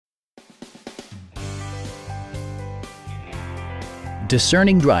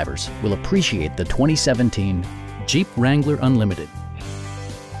Discerning drivers will appreciate the 2017 Jeep Wrangler Unlimited.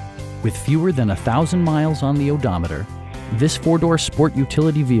 With fewer than 1,000 miles on the odometer, this four-door sport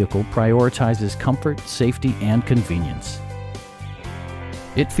utility vehicle prioritizes comfort, safety, and convenience.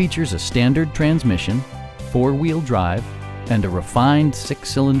 It features a standard transmission, four-wheel drive, and a refined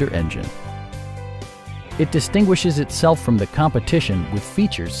six-cylinder engine. It distinguishes itself from the competition with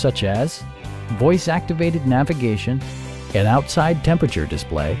features such as voice-activated navigation, an outside temperature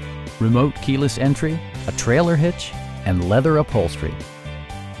display, remote keyless entry, a trailer hitch, and leather upholstery.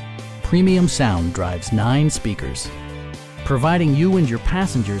 Premium sound drives 9 speakers, providing you and your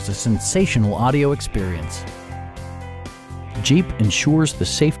passengers a sensational audio experience. Jeep ensures the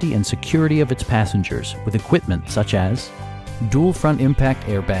safety and security of its passengers with equipment such as dual front impact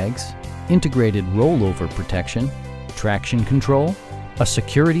airbags, integrated rollover protection, traction control, a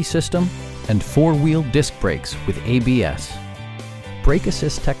security system, and four-wheel disc brakes with ABS. Brake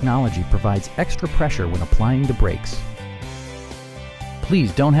Assist technology provides extra pressure when applying the brakes.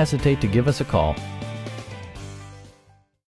 Please don't hesitate to give us a call.